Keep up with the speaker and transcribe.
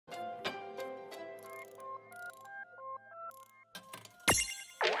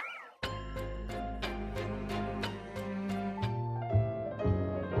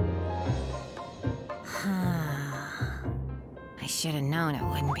should have known it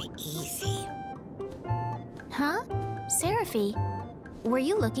wouldn't be easy. Huh? Sérafie, were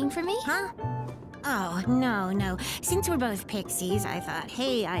you looking for me? Huh? Oh, no. Since we're both pixies, I thought,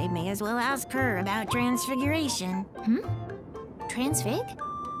 hey, I may as well ask her about transfiguration. Transfig?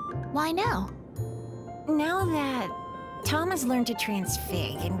 Why now? Now that Tom has learned to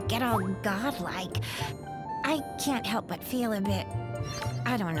transfig and get all godlike, I can't help but feel a bit,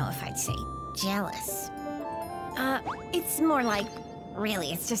 I don't know if I'd say jealous. It's more like,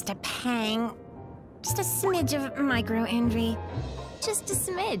 really, it's just a pang. Just a smidge of micro-envy. Just a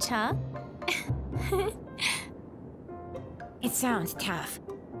smidge, huh? It sounds tough.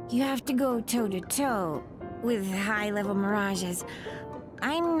 You have to go toe-to-toe with high-level mirages.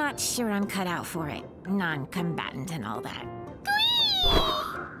 I'm not sure I'm cut out for it. Non-combatant and all that.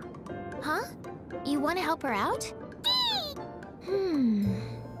 Huh? You want to help her out?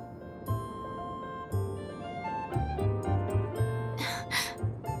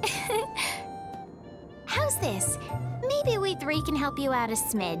 How's this? Maybe we three can help you out a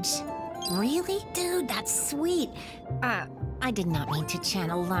smidge. Really? Dude, that's sweet. I did not mean to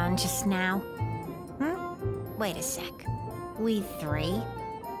channel Lon just now. Wait a sec. We three?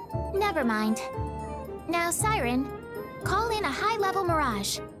 Never mind. Now, Siren, call in a high-level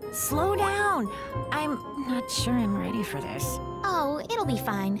mirage. Slow down! I'm not sure I'm ready for this. Oh, it'll be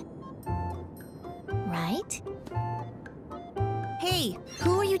fine. Right? Hey,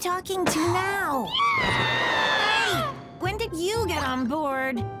 who are you talking to now? Hey! When did you get on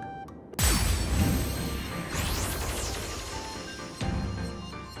board?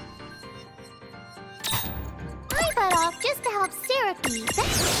 I got off just to help Sérafie.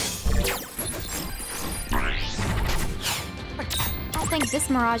 I think this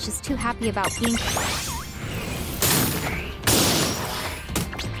Mirage is too happy about being...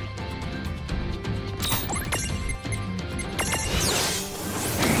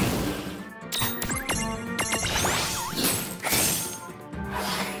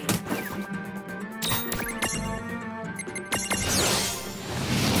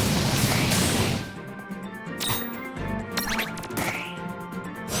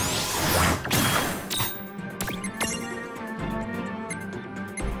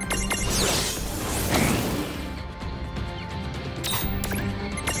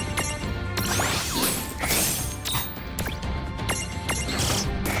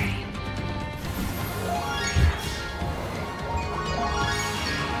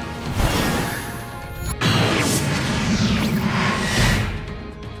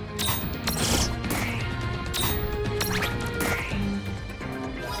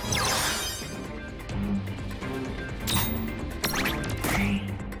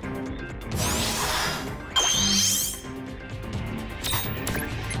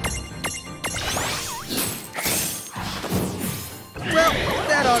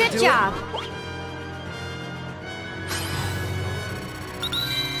 Good job.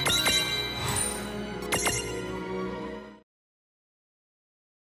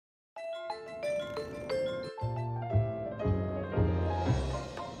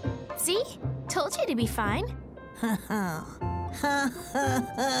 See? Told you to be fine.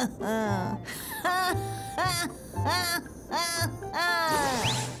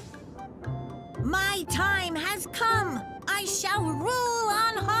 My time has come! I shall rule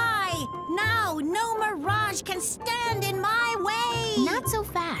on high! Now no mirage can stand in my way! Not so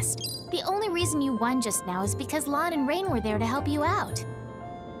fast. The only reason you won just now is because Lon and Rain were there to help you out.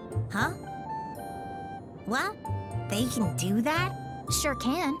 Huh? What? They can do that? Sure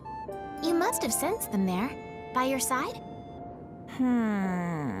can. You must have sensed them there. By your side?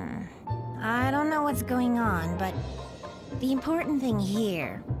 I don't know what's going on, but the important thing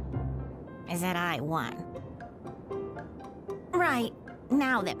here is that I won. Right,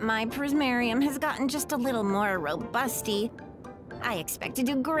 now that my Prismarium has gotten just a little more robusty, I expect to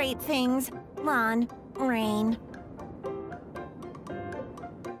do great things. Lon, Rain.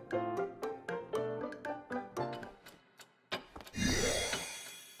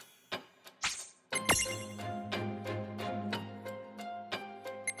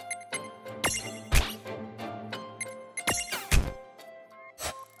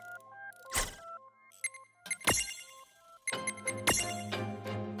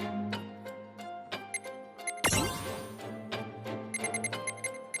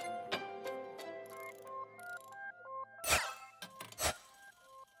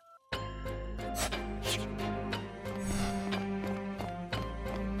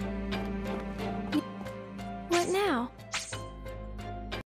 What now?